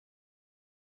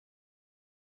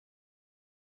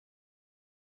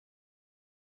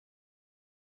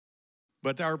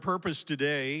But our purpose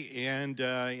today and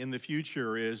in the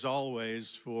future is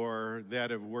always for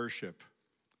that of worship.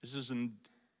 This isn't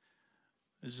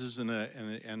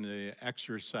an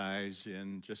exercise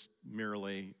in just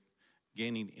merely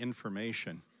gaining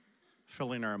information,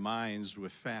 filling our minds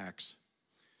with facts,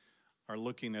 or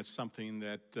looking at something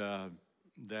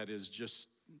that is just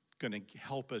going to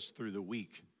help us through the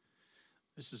week.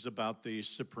 This is about the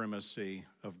supremacy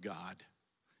of God,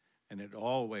 and it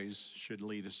always should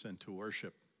lead us into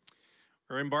worship.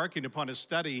 We're embarking upon a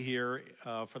study here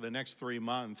for the next 3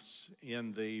 months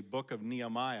in the book of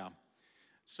Nehemiah.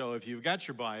 So if you've got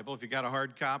your Bible, if you've got a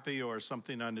hard copy or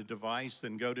something on a device,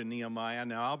 then go to Nehemiah.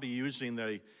 Now, I'll be using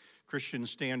the Christian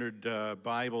Standard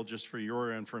Bible just for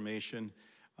your information.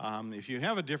 If you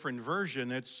have a different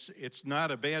version, it's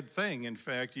not a bad thing. In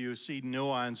fact, you see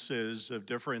nuances of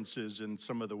differences in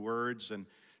some of the words and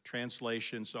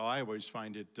translations, so I always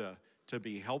find it to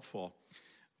be helpful.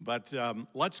 But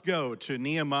let's go to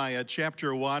Nehemiah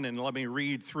chapter 1, and let me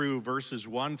read through verses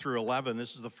 1 through 11.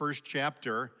 This is the first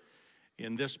chapter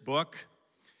in this book.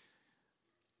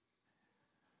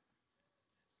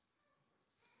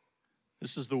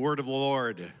 This is the word of the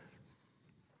Lord.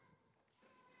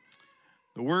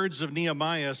 The words of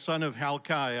Nehemiah, son of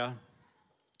Hakaliah,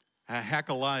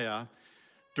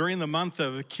 during the month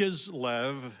of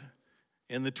Kislev,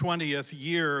 in the 20th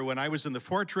year, when I was in the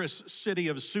fortress city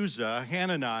of Susa,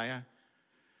 Hananiah,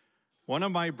 one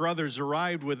of my brothers,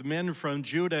 arrived with men from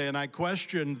Judah, and I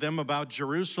questioned them about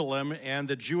Jerusalem and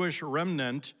the Jewish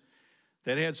remnant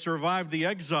that had survived the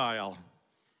exile.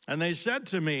 And they said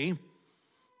to me,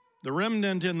 "The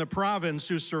remnant in the province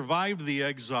who survived the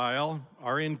exile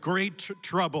are in great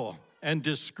trouble and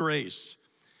disgrace.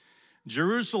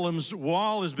 Jerusalem's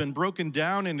wall has been broken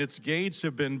down and its gates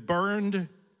have been burned."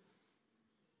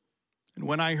 And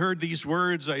when I heard these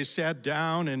words, I sat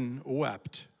down and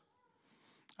wept.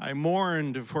 I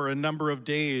mourned for a number of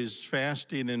days,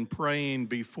 fasting and praying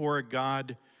before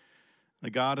God, the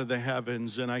God of the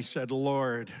heavens. And I said,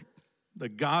 "Lord, the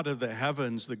God of the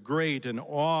heavens, the great and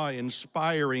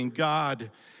awe-inspiring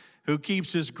God who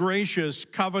keeps his gracious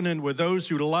covenant with those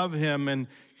who love him and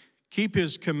keep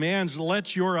his commands,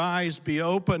 let your eyes be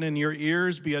open and your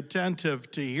ears be attentive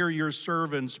to hear your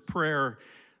servant's prayer,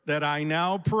 that I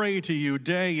now pray to you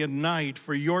day and night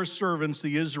for your servants,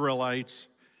 the Israelites.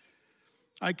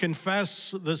 I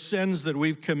confess the sins that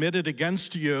we've committed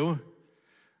against you.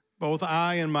 Both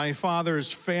I and my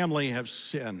father's family have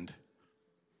sinned.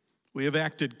 We have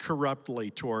acted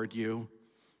corruptly toward you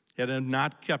and have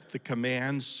not kept the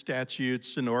commands,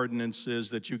 statutes, and ordinances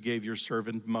that you gave your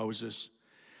servant Moses.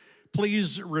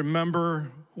 Please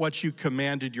remember what you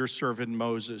commanded your servant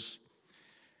Moses.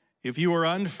 If you are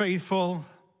unfaithful,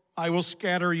 I will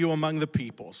scatter you among the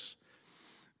peoples.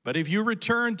 But if you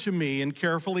return to me and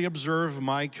carefully observe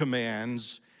my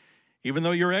commands, even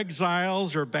though your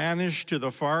exiles are banished to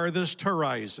the farthest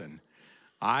horizon,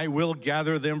 I will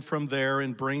gather them from there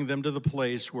and bring them to the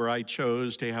place where I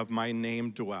chose to have my name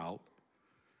dwell.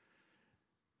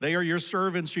 They are your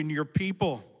servants and your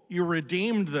people. You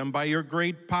redeemed them by your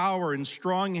great power and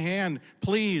strong hand.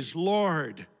 Please,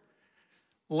 Lord,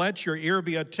 let your ear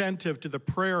be attentive to the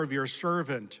prayer of your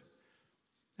servant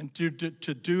and to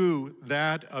do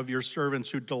that of your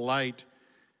servants who delight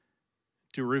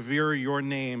to revere your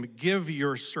name. Give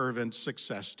your servant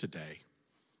success today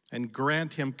and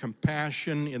grant him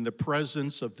compassion in the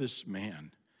presence of this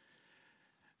man.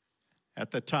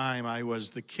 At the time, I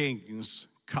was the king's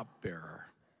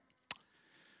cupbearer."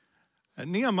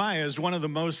 And Nehemiah is one of the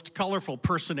most colorful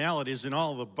personalities in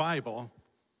all of the Bible.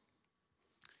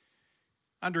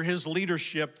 Under his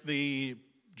leadership, the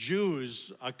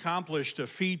Jews accomplished a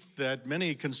feat that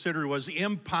many considered was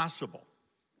impossible.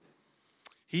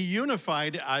 He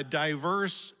unified a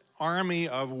diverse army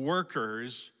of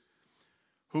workers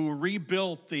who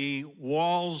rebuilt the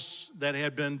walls that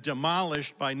had been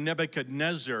demolished by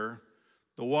Nebuchadnezzar,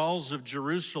 the walls of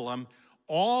Jerusalem,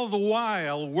 all the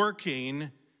while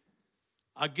working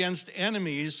against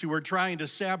enemies who were trying to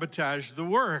sabotage the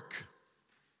work.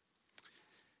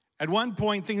 At one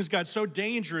point, things got so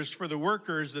dangerous for the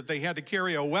workers that they had to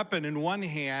carry a weapon in one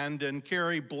hand and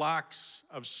carry blocks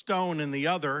of stone in the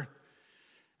other.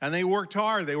 And they worked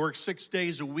hard. They worked 6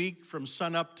 days a week from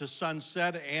sunup to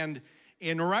sunset. And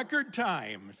in record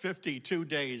time, 52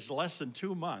 days, less than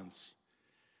 2 months,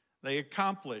 they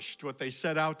accomplished what they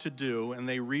set out to do, and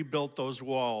they rebuilt those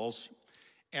walls,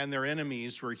 and their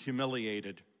enemies were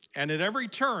humiliated. And at every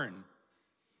turn,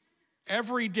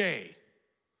 every day,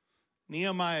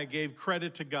 Nehemiah gave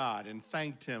credit to God and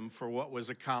thanked him for what was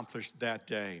accomplished that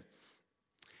day.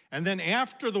 And then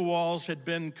after the walls had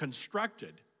been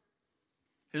constructed,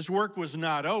 His work was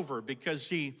not over because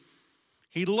he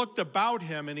looked about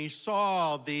him and he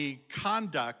saw the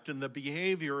conduct and the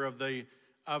behavior of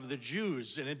the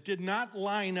Jews, and it did not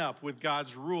line up with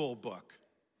God's rule book.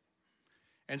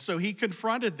 And so he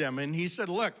confronted them and he said,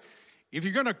 look, if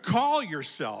you're going to call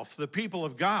yourself the people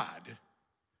of God,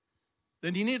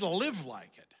 then you need to live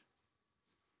like it.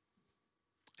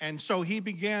 And so he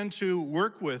began to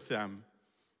work with them,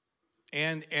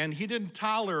 and he didn't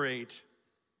tolerate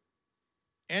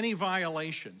any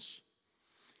violations.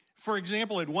 For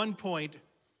example, at one point,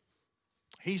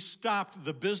 he stopped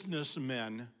the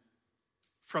businessmen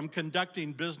from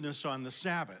conducting business on the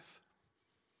Sabbath.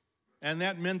 And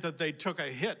that meant that they took a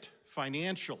hit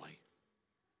financially.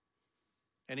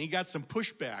 And he got some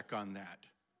pushback on that.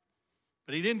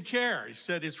 But he didn't care. He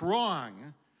said, it's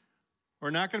wrong.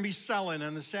 We're not going to be selling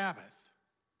on the Sabbath.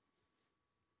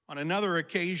 On another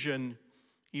occasion,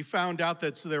 he found out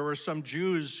that there were some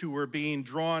Jews who were being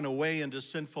drawn away into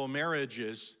sinful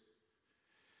marriages.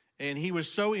 And he was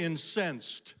so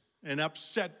incensed and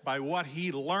upset by what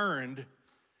he learned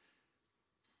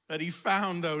that he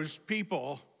found those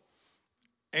people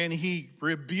and he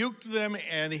rebuked them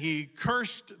and he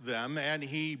cursed them and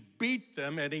he beat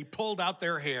them and he pulled out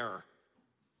their hair.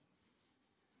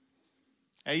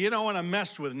 And you don't want to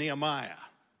mess with Nehemiah.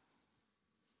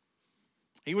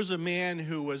 He was a man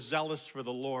who was zealous for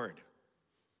the Lord.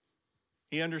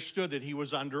 He understood that he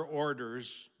was under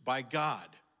orders by God.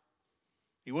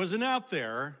 He wasn't out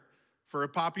there for a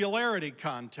popularity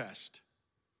contest.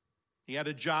 He had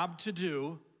a job to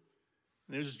do,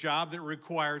 and it was a job that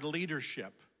required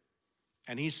leadership.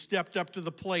 And he stepped up to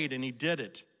the plate and he did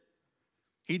it.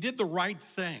 He did the right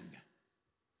thing,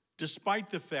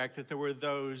 despite the fact that there were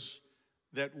those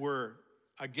that were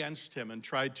against him and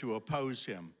tried to oppose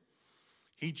him.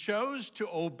 He chose to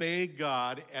obey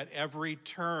God at every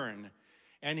turn.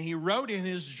 And he wrote in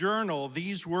his journal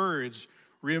these words,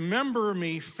 "Remember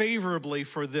me favorably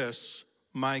for this,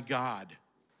 my God."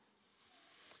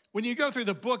 When you go through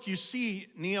the book, you see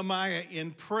Nehemiah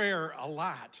in prayer a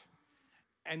lot.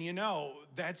 And you know,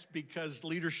 that's because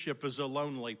leadership is a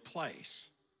lonely place.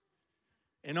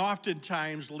 And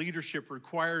oftentimes, leadership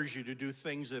requires you to do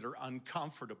things that are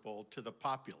uncomfortable to the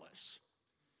populace.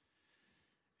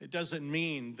 It doesn't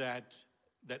mean that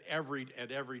at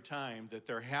every time that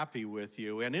they're happy with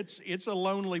you. And it's a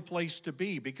lonely place to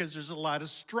be because there's a lot of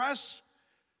stress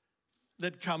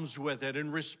that comes with it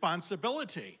and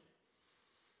responsibility.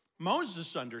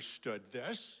 Moses understood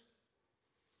this.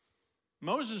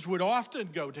 Moses would often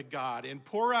go to God and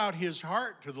pour out his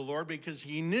heart to the Lord because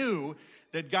he knew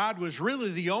that God was really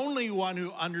the only one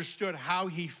who understood how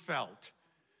he felt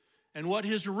and what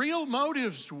his real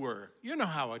motives were. You know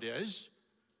how it is.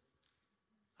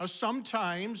 How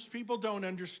sometimes people don't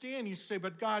understand. You say,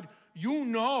 but God, you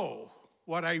know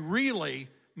what I really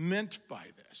meant by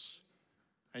this.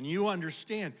 And you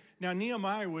understand. Now,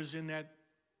 Nehemiah was in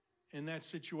that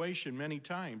situation many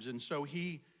times. And so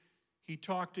he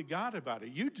talked to God about it.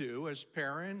 You do as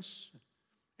parents.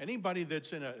 Anybody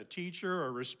that's in a teacher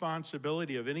or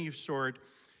responsibility of any sort,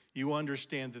 you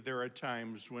understand that there are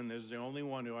times when there's the only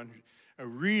one who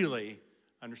really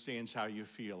understands how you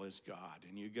feel as God.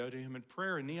 And you go to him in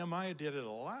prayer, and Nehemiah did it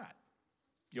a lot.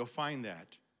 You'll find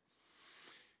that.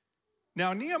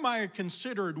 Now, Nehemiah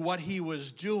considered what he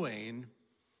was doing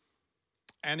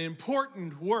an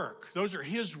important work. Those are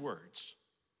his words.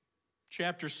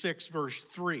 Chapter 6, verse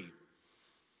 3.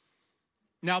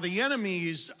 Now, the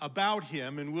enemies about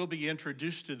him, and we'll be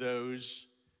introduced to those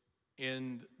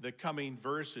in the coming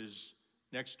verses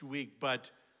next week,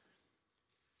 but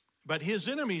his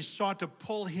enemies sought to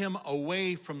pull him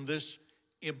away from this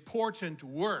important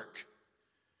work.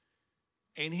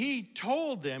 And he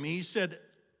told them, he said,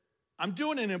 I'm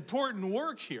doing an important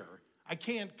work here. I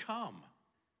can't come.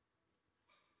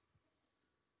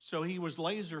 So he was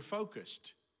laser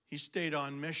focused. He stayed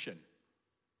on mission.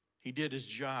 He did his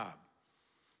job.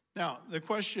 Now, the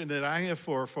question that I have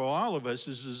for all of us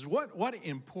is what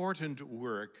important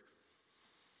work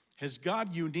has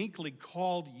God uniquely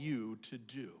called you to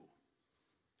do?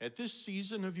 At this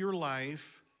season of your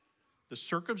life, the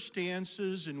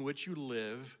circumstances in which you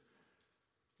live,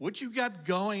 what you got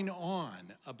going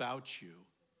on about you,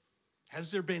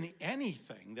 has there been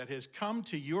anything that has come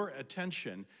to your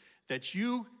attention that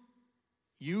you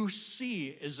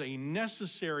see as a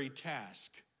necessary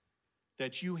task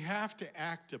that you have to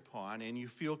act upon, and you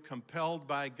feel compelled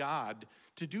by God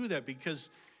to do that because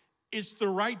it's the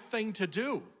right thing to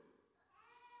do?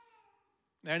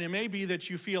 And it may be that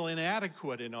you feel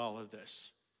inadequate in all of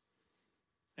this.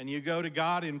 And you go to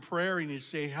God in prayer and you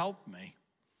say, help me.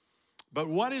 But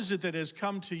what is it that has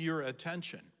come to your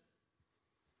attention?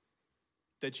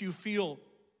 that you feel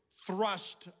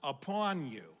thrust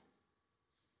upon you,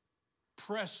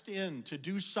 pressed in to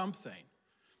do something,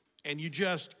 and you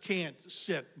just can't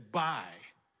sit by.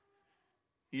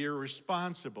 You're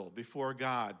responsible before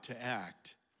God to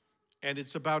act. And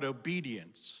it's about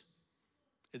obedience.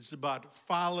 It's about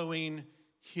following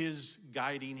his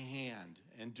guiding hand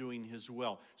and doing his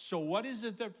will. So what is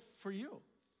it that for you?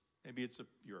 Maybe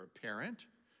you're a parent.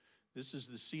 This is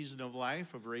the season of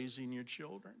life of raising your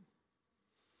children.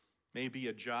 Maybe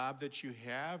a job that you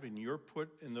have and you're put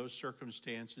in those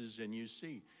circumstances and you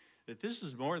see that this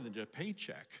is more than a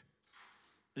paycheck.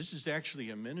 This is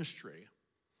actually a ministry.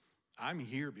 I'm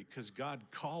here because God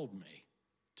called me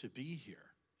to be here.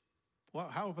 Well,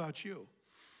 how about you?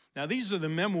 Now, these are the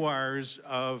memoirs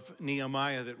of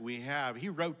Nehemiah that we have. He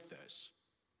wrote this.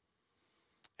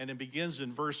 And it begins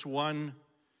in verse 1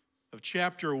 of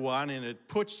chapter 1, and it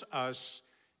puts us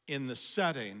in the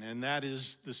setting. And that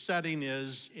is, the setting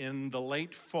is in the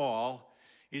late fall.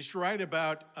 He's right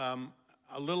about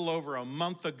a little over a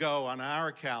month ago on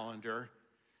our calendar.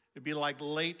 It'd be like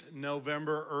late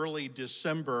November, early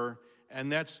December. And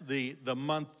that's the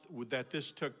month that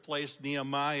this took place.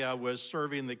 Nehemiah was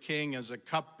serving the king as a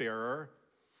cupbearer.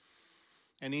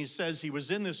 And he says he was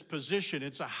in this position.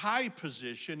 It's a high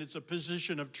position. It's a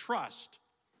position of trust.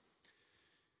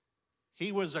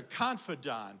 He was a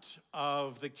confidant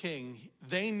of the king.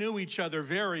 They knew each other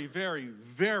very, very,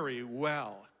 very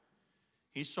well.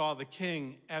 He saw the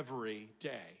king every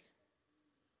day.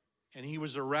 And he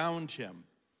was around him.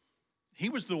 He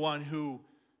was the one who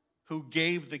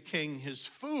gave the king his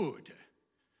food.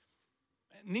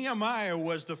 Nehemiah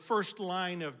was the first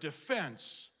line of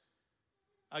defense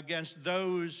against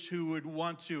those who would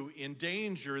want to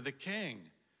endanger the king,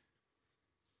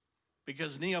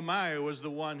 because Nehemiah was the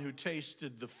one who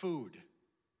tasted the food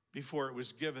before it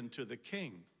was given to the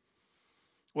king.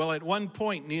 Well, at one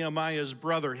point, Nehemiah's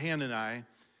brother Hanani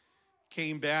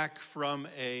came back from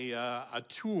a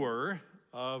tour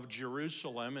of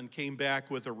Jerusalem and came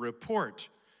back with a report.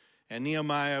 And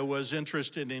Nehemiah was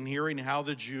interested in hearing how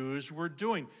the Jews were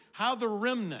doing, how the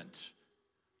remnant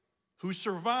who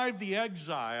survived the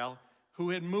exile, who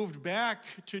had moved back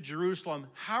to Jerusalem,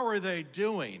 how are they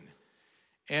doing?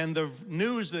 And the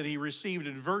news that he received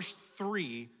in verse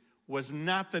 3 was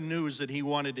not the news that he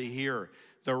wanted to hear.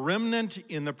 The remnant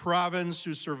in the province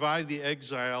who survived the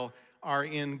exile are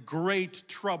in great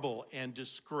trouble and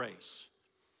disgrace.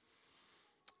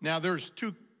 Now, there's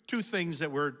two things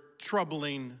that were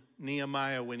troubling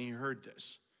Nehemiah when he heard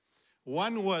this.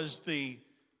 One was the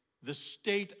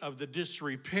state of the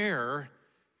disrepair,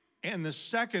 and the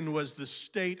second was the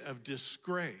state of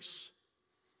disgrace.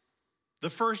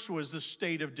 The first was the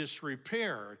state of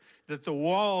disrepair, that the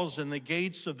walls and the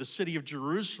gates of the city of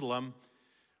Jerusalem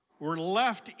were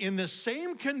left in the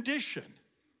same condition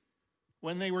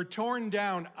when they were torn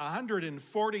down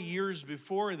 140 years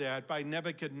before that by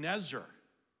Nebuchadnezzar.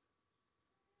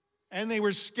 And they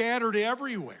were scattered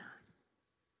everywhere.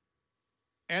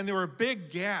 And there were big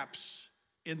gaps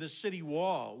in the city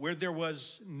wall where there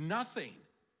was nothing.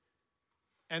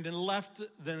 And it left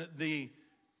the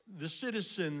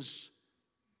citizens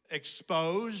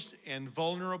exposed and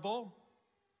vulnerable.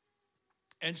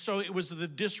 And so it was the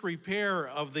disrepair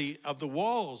of the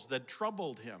walls that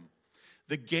troubled him.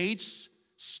 The gates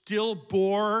still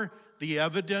bore the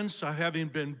evidence of having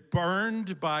been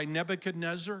burned by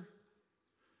Nebuchadnezzar.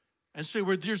 And so they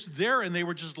were just there and they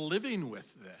were just living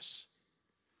with this.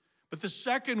 But the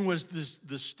second was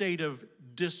the state of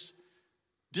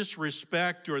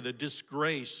disrespect or the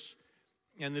disgrace.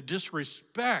 And the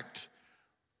disrespect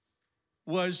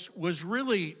was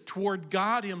really toward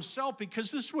God himself,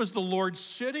 because this was the Lord's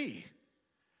city,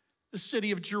 the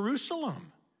city of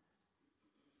Jerusalem.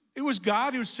 It was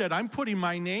God who said, I'm putting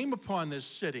my name upon this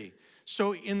city.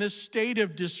 So in this state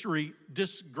of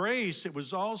disgrace, it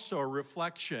was also a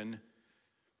reflection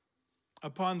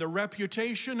upon the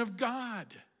reputation of God.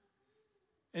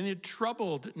 And it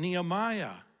troubled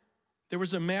Nehemiah. There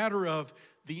was a matter of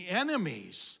the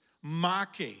enemies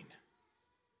mocking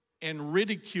and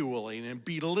ridiculing and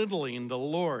belittling the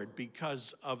Lord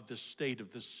because of the state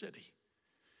of the city.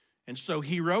 And so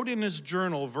he wrote in his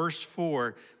journal, verse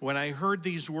 4, when I heard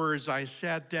these words, I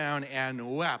sat down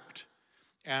and wept.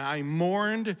 And I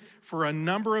mourned for a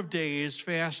number of days,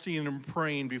 fasting and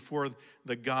praying before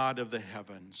the God of the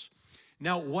heavens.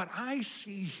 Now, what I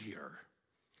see here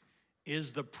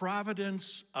is the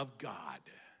providence of God.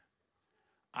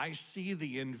 I see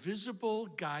the invisible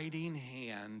guiding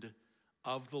hand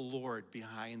of the Lord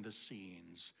behind the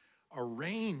scenes,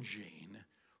 arranging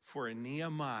for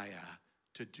Nehemiah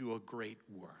to do a great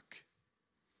work.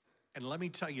 And let me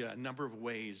tell you a number of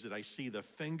ways that I see the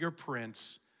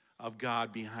fingerprints of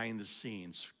God behind the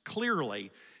scenes.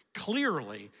 Clearly,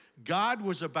 God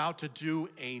was about to do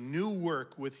a new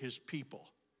work with his people.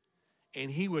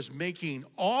 And he was making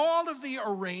all of the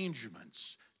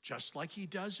arrangements, just like he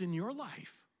does in your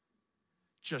life,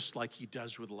 just like he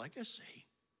does with Legacy.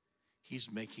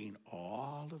 He's making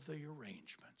all of the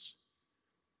arrangements.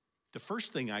 The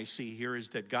first thing I see here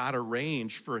is that God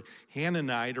arranged for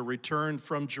Hanani to return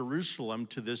from Jerusalem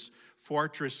to this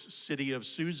fortress city of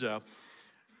Susa,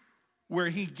 where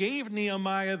he gave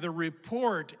Nehemiah the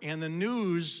report, and the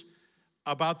news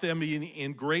about them being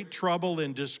in great trouble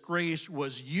and disgrace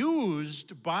was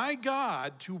used by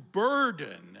God to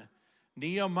burden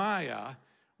Nehemiah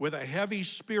with a heavy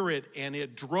spirit, and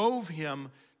it drove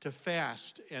him to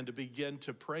fast and to begin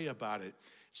to pray about it.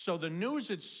 So the news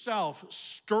itself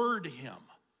stirred him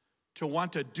to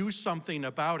want to do something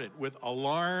about it with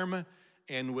alarm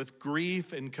and with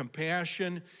grief and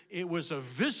compassion. It was a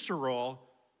visceral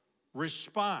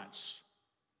response.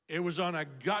 It was on a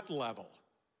gut level.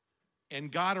 And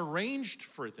God arranged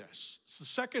for this. So the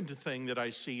second thing that I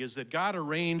see is that God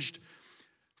arranged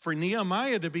for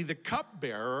Nehemiah to be the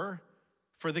cupbearer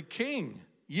for the king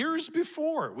years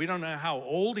before. We don't know how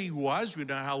old he was. We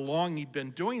don't know how long he'd been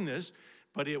doing this.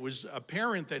 But it was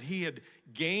apparent that he had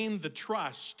gained the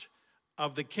trust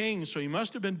of the king. So he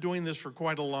must have been doing this for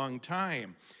quite a long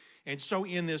time. And so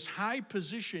in this high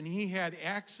position, he had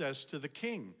access to the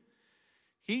king.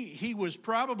 He was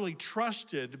probably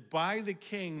trusted by the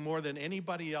king more than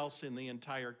anybody else in the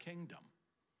entire kingdom.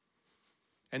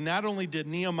 And not only did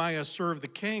Nehemiah serve the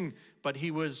king, but he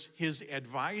was his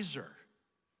advisor.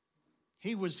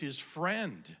 He was his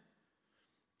friend.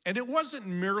 And it wasn't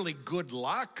merely good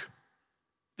luck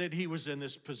that he was in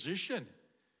this position.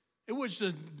 It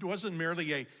wasn't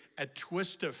merely a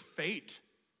twist of fate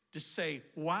to say,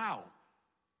 wow,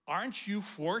 aren't you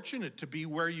fortunate to be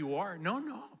where you are? No.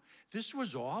 This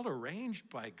was all arranged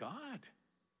by God.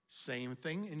 Same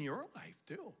thing in your life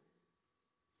too.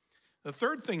 The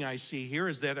third thing I see here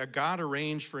is that God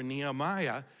arranged for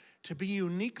Nehemiah to be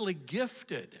uniquely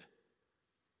gifted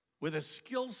with a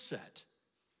skill set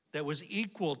that was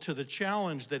equal to the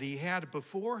challenge that he had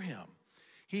before him.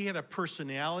 He had a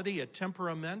personality, a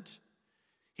temperament.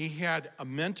 He had a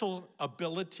mental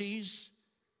abilities.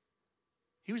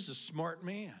 He was a smart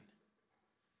man.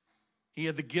 He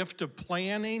had the gift of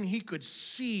planning. He could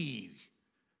see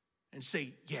and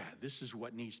say, yeah, this is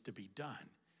what needs to be done.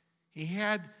 He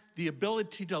had the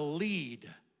ability to lead.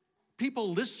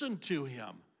 People listened to him.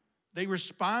 They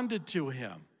responded to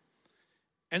him.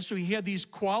 And so he had these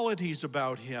qualities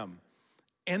about him.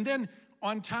 And then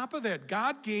on top of that,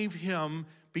 God gave him,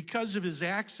 because of his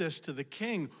access to the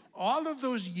king, all of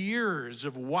those years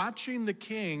of watching the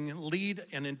king lead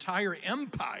an entire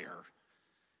empire.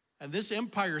 And this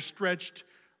empire stretched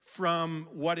from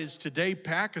what is today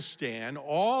Pakistan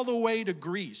all the way to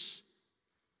Greece.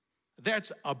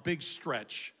 That's a big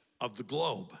stretch of the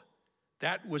globe.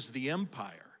 That was the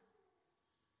empire.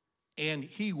 And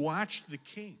he watched the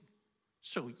king.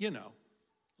 So,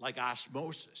 like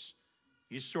osmosis,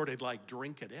 you sort of like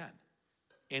drink it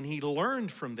in. And he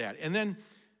learned from that. And then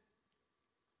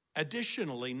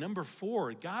additionally, number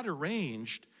 4, God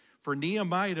arranged for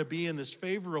Nehemiah to be in this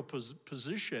favorable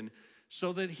position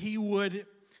so that he would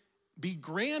be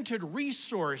granted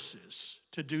resources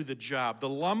to do the job. The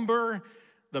lumber,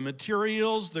 the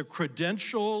materials, the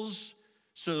credentials,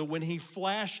 so that when he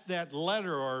flashed that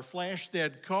letter or flashed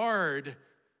that card,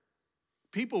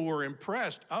 people were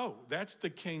impressed. Oh, that's the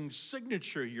king's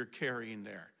signature you're carrying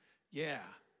there. Yeah,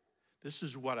 this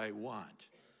is what I want.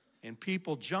 And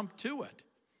people jumped to it.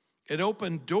 It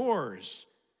opened doors.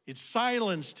 It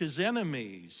silenced his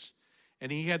enemies.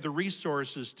 And he had the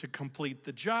resources to complete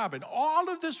the job. And all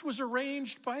of this was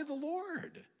arranged by the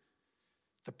Lord.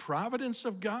 The providence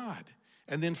of God.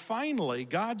 And then finally,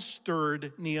 God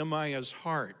stirred Nehemiah's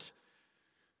heart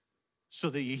so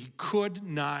that he could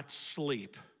not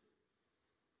sleep.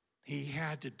 He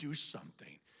had to do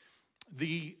something.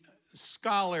 The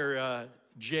scholar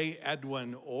J.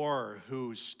 Edwin Orr,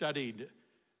 who studied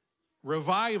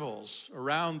revivals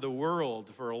around the world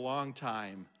for a long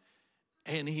time,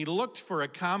 and he looked for a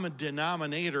common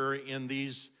denominator in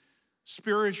these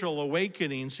spiritual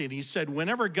awakenings, and he said,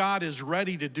 whenever God is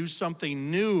ready to do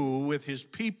something new with his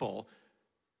people,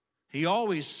 he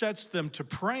always sets them to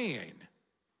praying.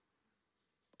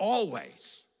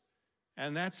 Always.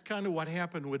 And that's kind of what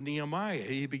happened with Nehemiah.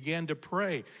 He began to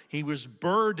pray. He was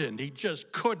burdened. He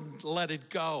just couldn't let it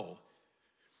go.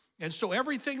 And so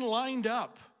everything lined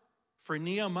up for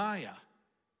Nehemiah.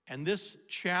 And this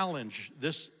challenge,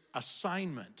 this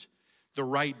assignment the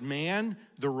right man,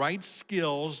 the right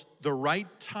skills, the right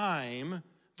time,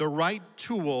 the right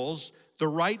tools, the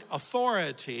right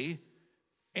authority,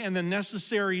 and the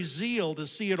necessary zeal to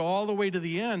see it all the way to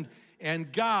the end.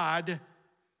 And God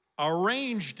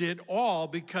arranged it all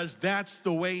because that's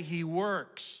the way he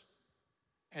works.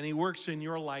 And he works in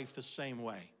your life the same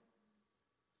way.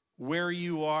 Where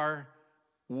you are,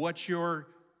 the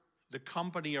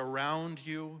company around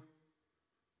you,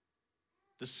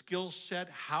 the skill set,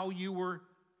 how you were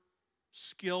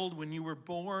skilled when you were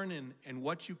born and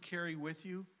what you carry with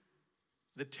you,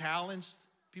 the talents.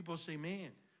 People say,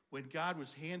 man, when God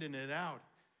was handing it out,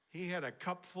 he had a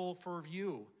cup full for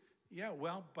you. Yeah,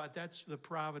 well, but that's the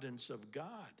providence of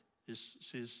God,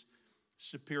 his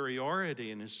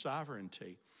superiority and his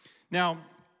sovereignty. Now,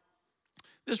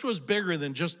 this was bigger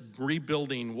than just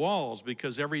rebuilding walls,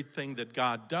 because everything that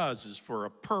God does is for a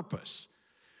purpose.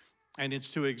 And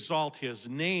it's to exalt his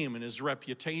name and his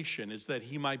reputation. It's that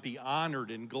he might be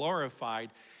honored and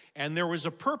glorified. And there was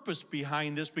a purpose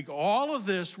behind this, because all of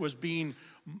this was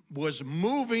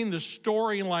moving the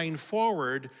storyline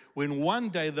forward when one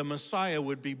day the Messiah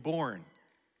would be born.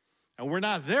 And we're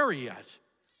not there yet.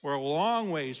 We're a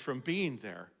long ways from being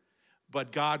there.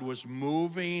 But God was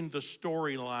moving the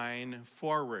storyline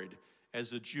forward as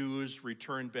the Jews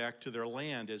returned back to their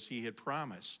land as he had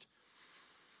promised.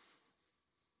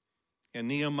 And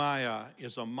Nehemiah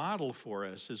is a model for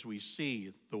us as we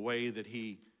see the way that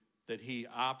he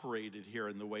operated here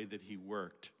and the way that he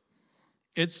worked.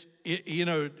 Just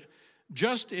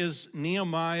as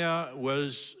Nehemiah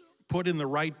was put in the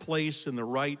right place in the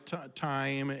right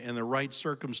time and the right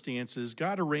circumstances,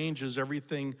 God arranges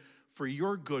everything for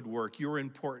your good work, your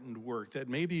important work that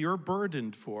maybe you're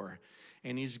burdened for,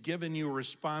 and he's given you a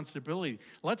responsibility.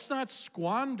 Let's not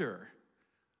squander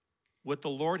what the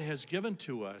Lord has given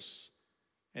to us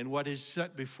and what is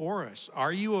set before us.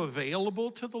 Are you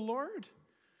available to the Lord?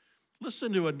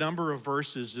 Listen to a number of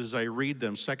verses as I read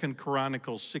them. 2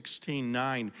 Chronicles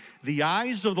 16:9. The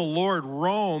eyes of the Lord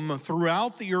roam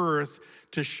throughout the earth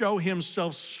to show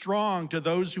himself strong to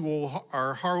those who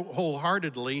are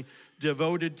wholeheartedly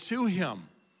devoted to him.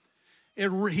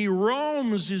 He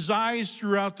roams his eyes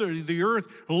throughout the earth,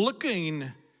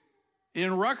 looking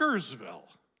in Ruckersville,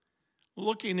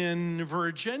 looking in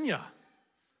Virginia,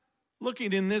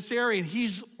 looking in this area.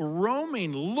 He's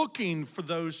roaming, looking for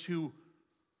those who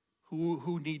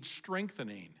need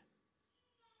strengthening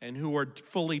and who are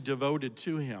fully devoted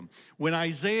to him. When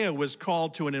Isaiah was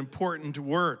called to an important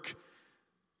work,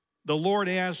 the Lord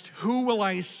asked, "Who will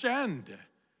I send?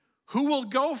 Who will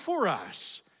go for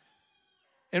us?"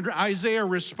 And Isaiah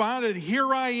responded,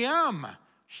 "Here I am,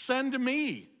 send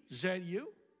me." Is that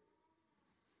you?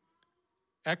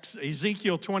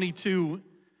 Ezekiel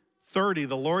 22:30,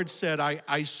 the Lord said,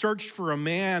 I searched for a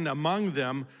man among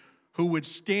them who would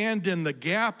stand in the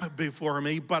gap before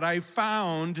me, but I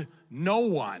found no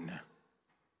one.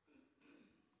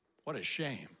 What a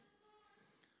shame.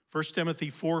 1 Timothy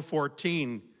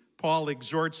 4:14, Paul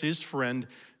exhorts his friend,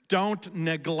 don't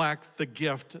neglect the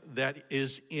gift that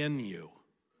is in you.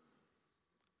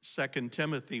 2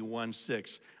 Timothy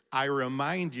 1:6, I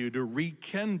remind you to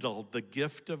rekindle the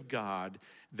gift of God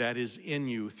that is in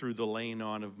you through the laying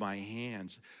on of my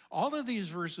hands. All of these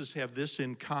verses have this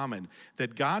in common,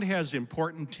 that God has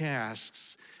important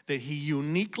tasks that he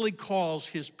uniquely calls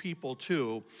his people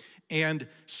to, and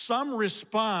some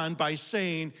respond by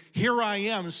saying, here I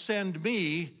am, send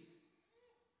me.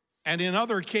 And in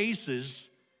other cases,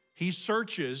 he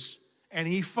searches and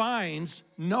he finds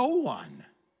no one.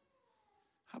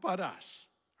 How about us?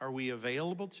 Are we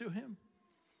available to him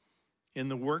in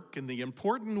the work, in the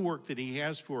important work that he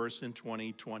has for us in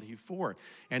 2024?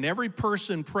 And every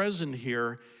person present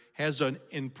here has an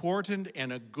important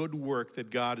and a good work that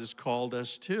God has called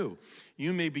us to.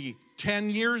 You may be 10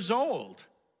 years old,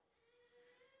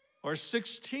 or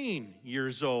 16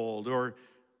 years old, or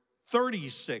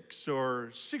 36, or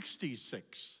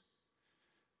 66.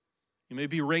 You may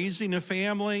be raising a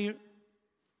family.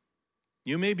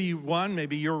 You may be one,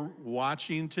 maybe you're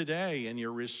watching today and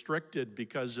you're restricted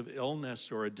because of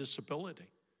illness or a disability.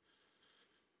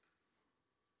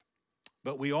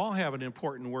 But we all have an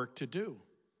important work to do.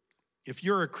 If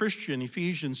you're a Christian,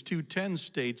 Ephesians 2:10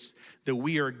 states that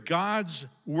we are God's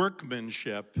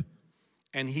workmanship,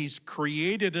 and he's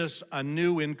created us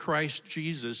anew in Christ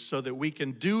Jesus so that we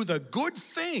can do the good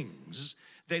things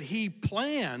that he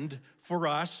planned for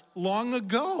us long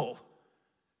ago.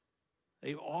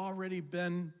 They've already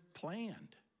been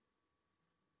planned,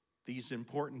 these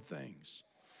important things.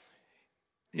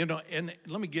 You know, and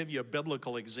let me give you a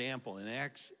biblical example. In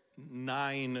Acts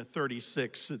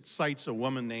 9:36, it cites a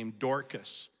woman named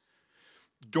Dorcas.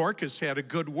 Dorcas had a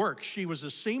good work. She was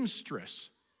a seamstress.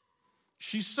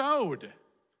 She sewed.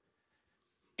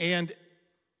 And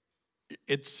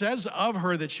it says of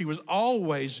her that she was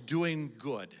always doing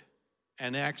good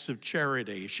and acts of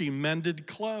charity. She mended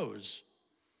clothes.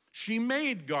 She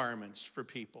made garments for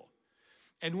people.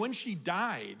 And when she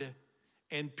died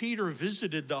and Peter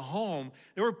visited the home,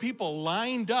 there were people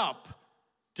lined up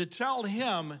to tell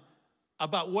him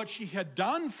about what she had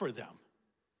done for them.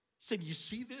 He said, you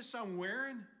see this I'm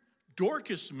wearing?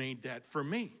 Dorcas made that for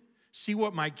me. See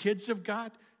what my kids have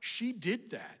got? She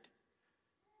did that.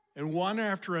 And one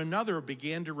after another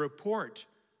began to report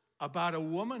about a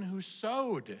woman who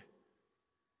sewed.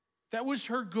 That was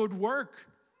her good work.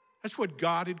 That's what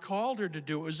God had called her to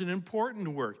do. It was an important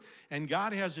work. And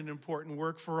God has an important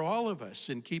work for all of us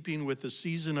in keeping with the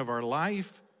season of our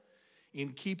life,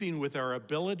 in keeping with our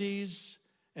abilities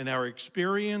and our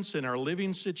experience and our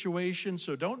living situation.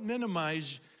 So don't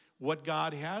minimize what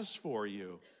God has for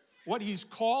you, what he's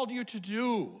called you to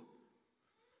do.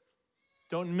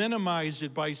 Don't minimize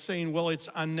it by saying, well, it's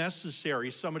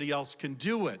unnecessary. Somebody else can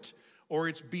do it, or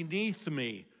it's beneath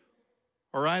me,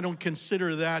 or I don't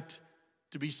consider that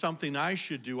to be something I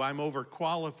should do. I'm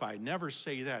overqualified. Never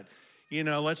say that.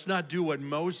 Let's not do what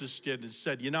Moses did and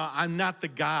said, I'm not the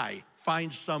guy.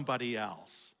 Find somebody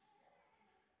else.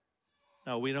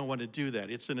 No, we don't want to do that.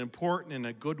 It's an important and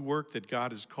a good work that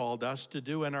God has called us to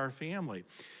do in our family.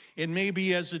 It may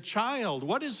be as a child.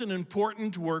 What is an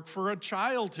important work for a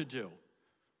child to do?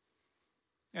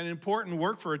 An important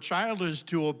work for a child is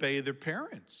to obey their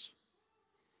parents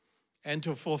and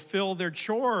to fulfill their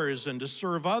chores and to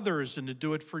serve others and to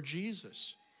do it for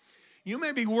Jesus. You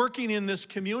may be working in this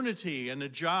community in a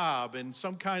job in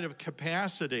some kind of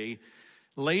capacity,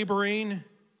 laboring,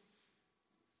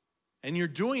 and you're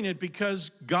doing it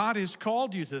because God has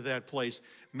called you to that place.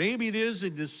 Maybe it is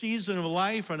in the season of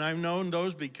life, and I've known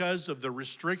those because of the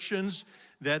restrictions,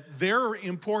 that their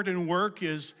important work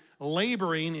is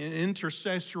laboring in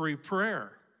intercessory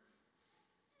prayer.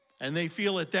 And they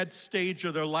feel at that stage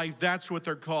of their life, that's what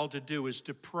they're called to do, is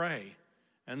to pray.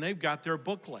 And they've got their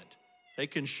booklet. They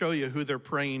can show you who they're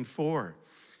praying for.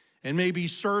 And maybe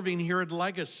serving here at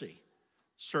Legacy,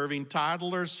 serving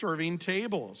toddlers, serving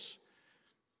tables.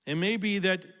 It may be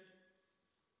that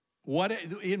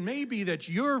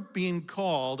you're being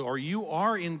called, or you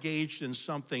are engaged in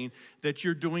something that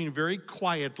you're doing very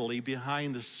quietly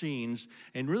behind the scenes,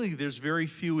 and really there's very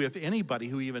few, if anybody,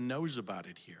 who even knows about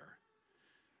it here.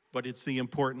 But it's the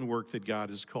important work that God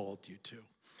has called you to.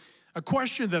 A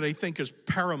question that I think is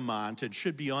paramount and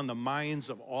should be on the minds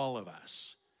of all of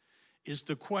us is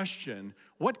the question,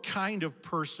 what kind of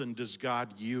person does God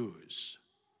use?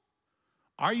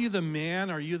 Are you the man,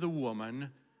 are you the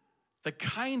woman, the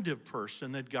kind of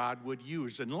person that God would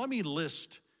use? And let me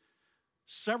list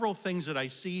several things that I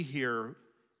see here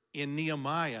in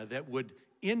Nehemiah that would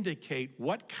indicate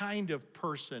what kind of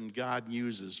person God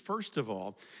uses. First of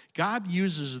all, God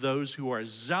uses those who are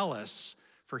zealous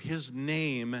for his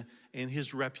name and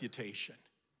his reputation.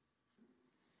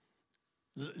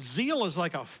 Zeal is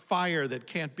like a fire that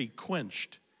can't be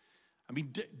quenched. I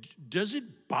mean, does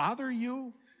it bother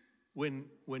you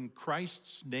when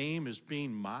Christ's name is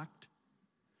being mocked?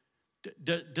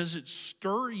 Does it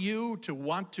stir you to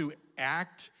want to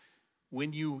act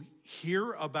when you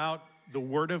hear about the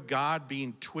word of God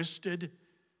being twisted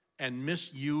and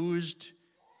misused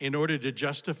in order to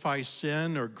justify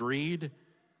sin or greed?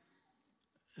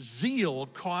 Zeal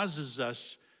causes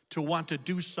us to want to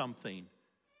do something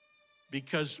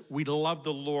because we love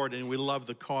the Lord and we love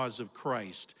the cause of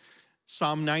Christ.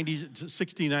 Psalm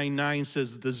 69:9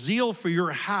 says, "The zeal for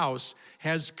your house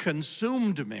has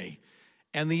consumed me,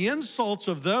 and the insults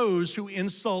of those who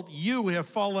insult you have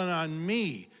fallen on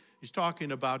me." He's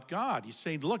talking about God. He's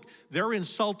saying, look, they're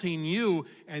insulting you,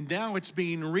 and now it's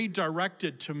being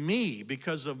redirected to me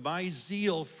because of my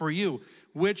zeal for you,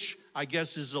 which I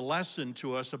guess is a lesson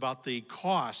to us about the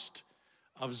cost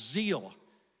of zeal,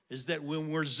 is that when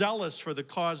we're zealous for the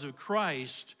cause of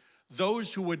Christ,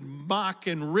 those who would mock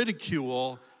and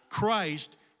ridicule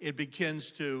Christ, it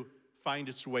begins to find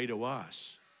its way to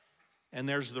us. And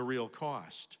there's the real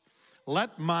cost.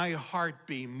 Let my heart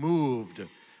be moved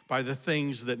by the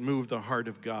things that move the heart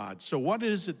of God. So what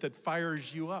is it that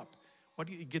fires you up? What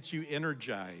gets you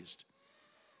energized?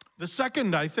 The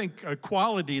second, I think, a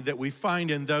quality that we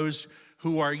find in those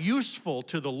who are useful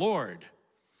to the Lord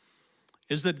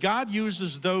is that God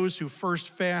uses those who first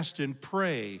fast and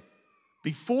pray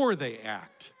before they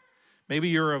act. Maybe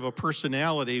you're of a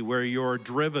personality where you're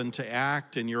driven to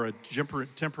act and you're a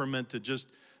temperament to just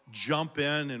jump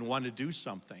in and want to do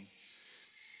something.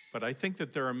 But I think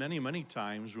that there are many, many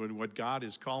times when what God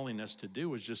is calling us to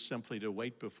do is just simply to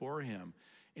wait before him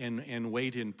and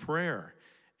wait in prayer.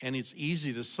 And it's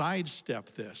easy to sidestep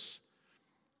this.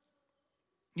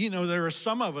 You know, there are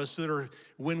some of us that are,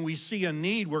 when we see a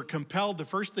need, we're compelled, the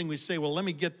first thing we say, well, let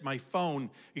me get my phone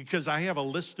because I have a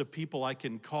list of people I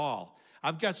can call.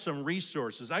 I've got some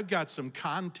resources. I've got some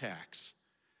contacts.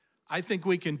 I think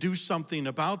we can do something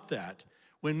about that.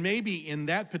 When maybe in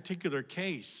that particular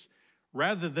case,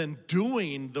 rather than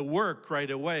doing the work right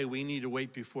away, we need to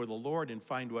wait before the Lord and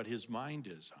find what his mind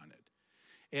is on it.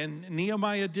 And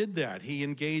Nehemiah did that. He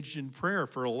engaged in prayer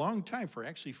for a long time, for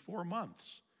actually 4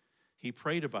 months. He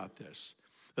prayed about this.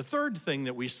 The third thing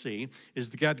that we see is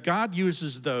that God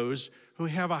uses those who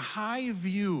have a high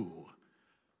view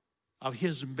of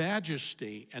his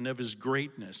majesty and of his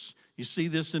greatness. You see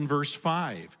this in verse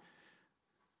 5.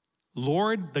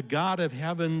 Lord, the God of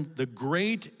heaven, the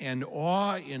great and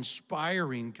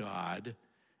awe-inspiring God,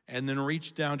 and then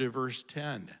reach down to verse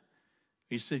 10.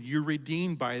 He said, you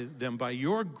redeemed them by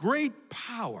your great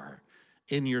power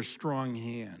in your strong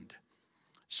hand.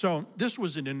 So this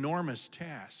was an enormous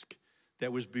task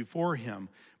that was before him,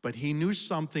 but he knew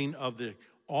something of the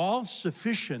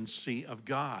all-sufficiency of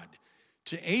God.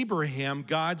 To Abraham,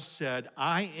 God said,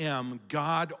 I am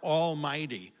God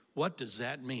Almighty. What does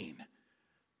that mean?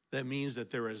 That means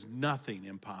that there is nothing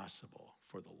impossible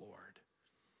for the Lord.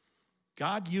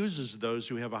 God uses those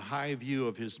who have a high view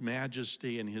of his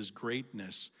majesty and his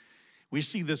greatness. We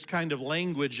see this kind of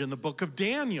language in the book of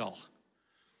Daniel.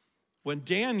 When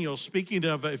Daniel, speaking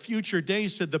of a future day,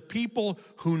 said, the people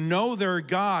who know their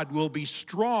God will be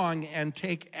strong and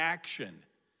take action.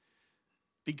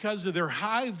 Because of their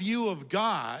high view of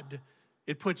God,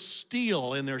 it puts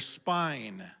steel in their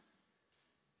spine.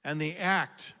 And they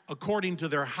act according to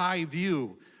their high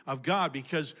view of God,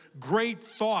 because great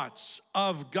thoughts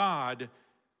of God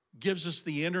gives us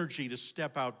the energy to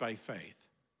step out by faith.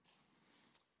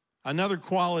 Another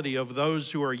quality of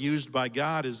those who are used by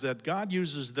God is that God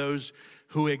uses those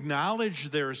who acknowledge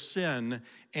their sin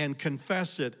and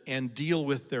confess it and deal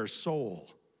with their soul.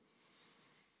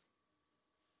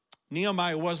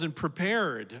 Nehemiah wasn't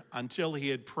prepared until he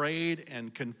had prayed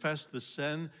and confessed the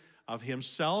sin of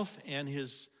himself and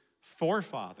his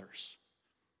forefathers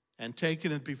and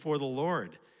taken it before the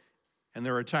Lord. And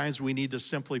there are times we need to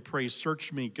simply pray,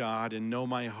 search me, God, and know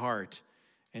my heart,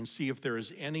 and see if there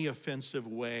is any offensive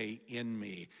way in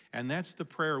me. And that's the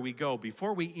prayer we go.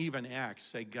 Before we even act,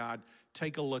 say, God,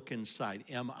 take a look inside.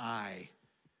 Am I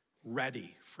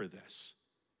ready for this?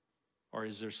 Or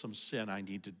is there some sin I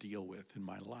need to deal with in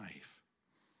my life?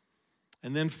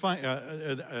 And then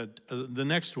the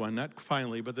next one, not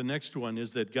finally, but the next one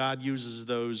is that God uses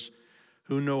those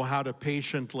who know how to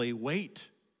patiently wait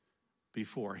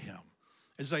before him.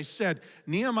 As I said,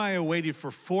 Nehemiah waited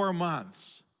for 4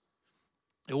 months.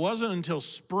 It wasn't until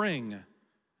spring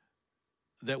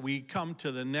that we come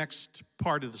to the next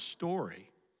part of the story,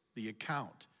 the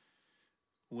account,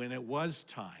 when it was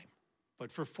time.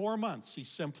 But for 4 months, he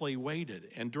simply waited.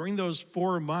 And during those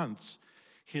 4 months,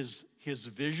 his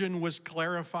vision was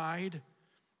clarified.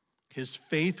 His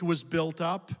faith was built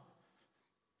up.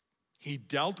 He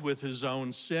dealt with his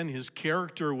own sin. His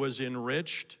character was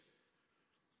enriched.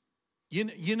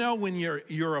 You know when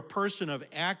you're a person of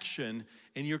action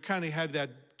and you kind of have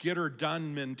that get her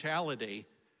done mentality,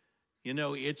 you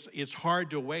know, it's hard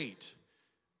to wait.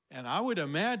 And I would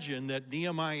imagine that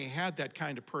Nehemiah had that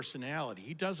kind of personality.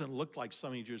 He doesn't look like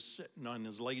somebody just sitting on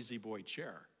his lazy boy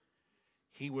chair.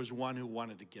 He was one who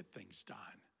wanted to get things done.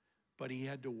 But he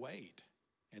had to wait.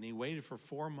 And he waited for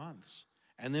 4 months.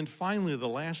 And then finally, the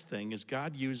last thing is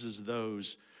God uses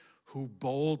those who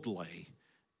boldly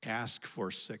ask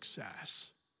for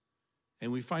success.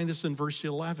 And we find this in verse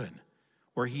 11,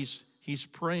 where he's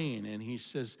praying and he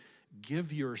says,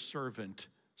 give your servant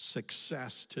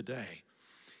success today.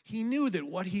 He knew that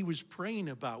what he was praying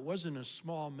about wasn't a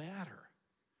small matter,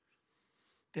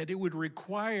 that it would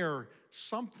require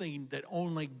something that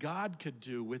only God could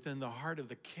do within the heart of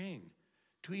the king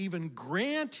to even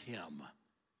grant him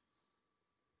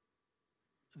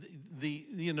the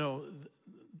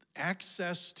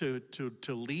access to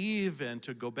leave and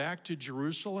to go back to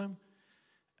Jerusalem.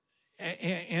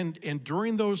 And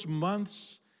during those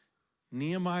months,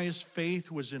 Nehemiah's faith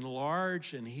was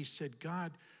enlarged, and he said,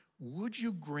 God, would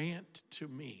you grant to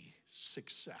me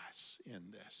success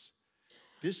in this?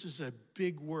 This is a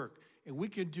big work, and we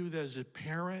can do that as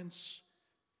parents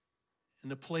in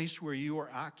the place where you are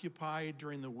occupied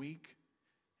during the week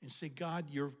and say, God,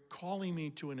 you're calling me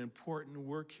to an important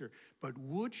work here, but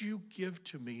would you give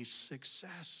to me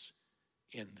success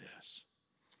in this?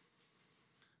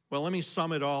 Well, let me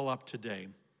sum it all up today.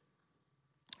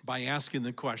 by asking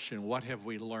the question, what have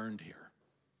we learned here?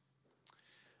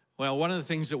 Well, one of the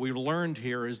things that we've learned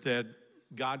here is that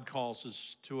God calls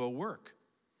us to a work.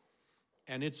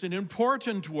 And it's an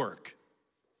important work.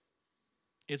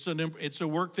 It's a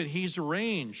work that he's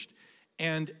arranged.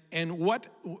 And what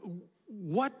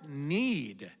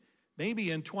need,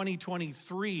 maybe in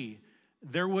 2023,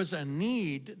 there was a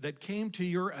need that came to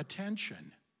your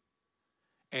attention,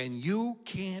 and you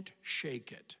can't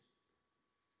shake it.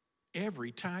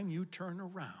 Every time you turn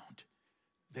around,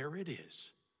 there it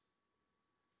is.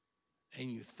 And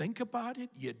you think about it,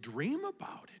 you dream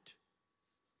about it.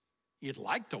 You'd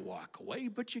like to walk away,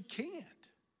 but you can't.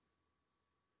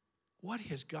 What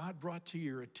has God brought to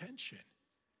your attention?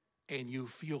 And you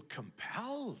feel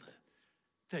compelled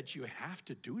that you have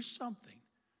to do something.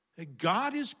 That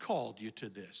God has called you to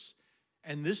this.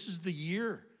 And this is the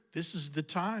year. This is the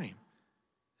time.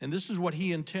 And this is what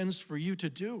he intends for you to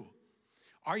do.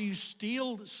 Are you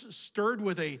still stirred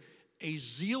with a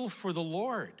zeal for the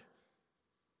Lord?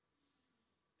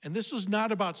 And this is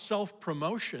not about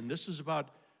self-promotion. This is about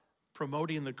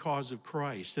promoting the cause of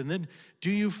Christ. And then,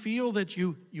 do you feel that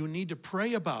you need to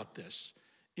pray about this?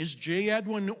 Is J.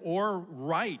 Edwin Orr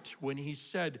right when he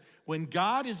said, when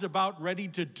God is about ready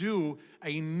to do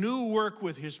a new work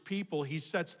with his people, he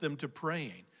sets them to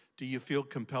praying? Do you feel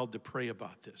compelled to pray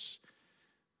about this?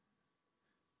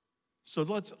 So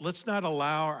let's not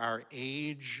allow our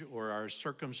age or our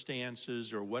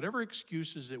circumstances or whatever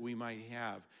excuses that we might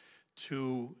have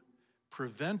to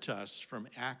prevent us from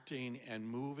acting and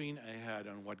moving ahead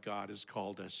on what God has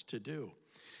called us to do.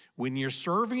 When you're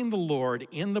serving the Lord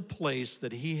in the place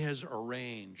that he has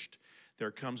arranged, there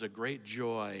comes a great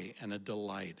joy and a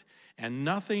delight. And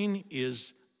nothing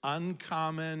is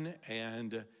uncommon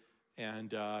and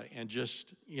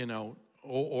just,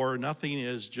 or nothing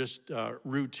is just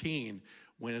routine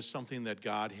when it's something that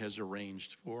God has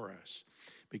arranged for us.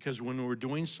 Because when we're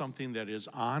doing something that is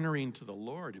honoring to the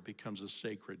Lord, it becomes a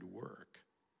sacred work.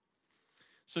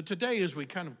 So today, as we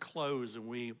kind of close and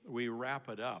we wrap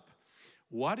it up,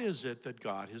 what is it that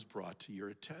God has brought to your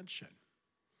attention?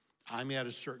 I'm at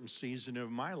a certain season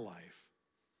of my life.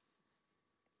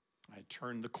 I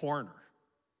turned the corner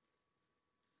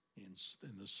in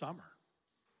the summer,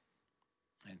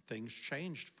 and things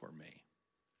changed for me.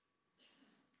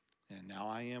 And now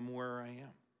I am where I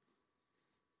am.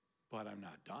 But I'm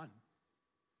not done,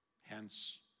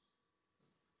 hence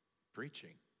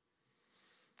preaching.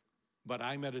 But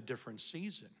I'm at a different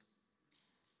season.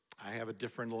 I have a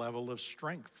different level of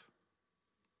strength.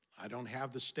 I don't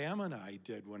have the stamina I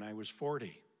did when I was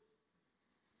 40.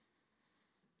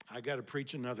 I got to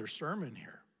preach another sermon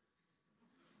here.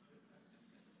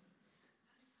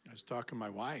 I was talking to my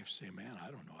wife, saying, man, I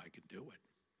don't know I can do it.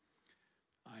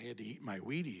 I had to eat my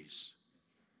Wheaties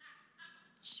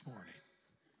this morning.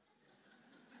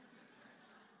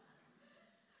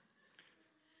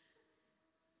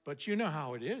 But you know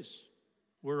how it is.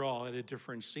 We're all at a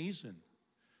different season.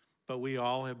 But we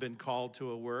all have been called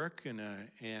to a work,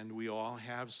 and we all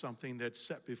have something that's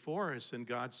set before us. And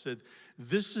God said,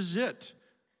 this is it.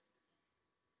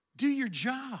 Do your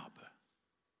job.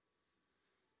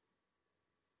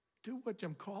 Do what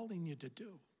I'm calling you to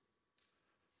do.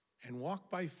 And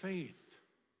walk by faith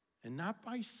and not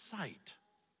by sight.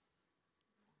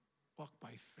 Walk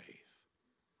by faith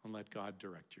and let God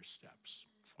direct your steps.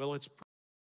 Well, let's pray.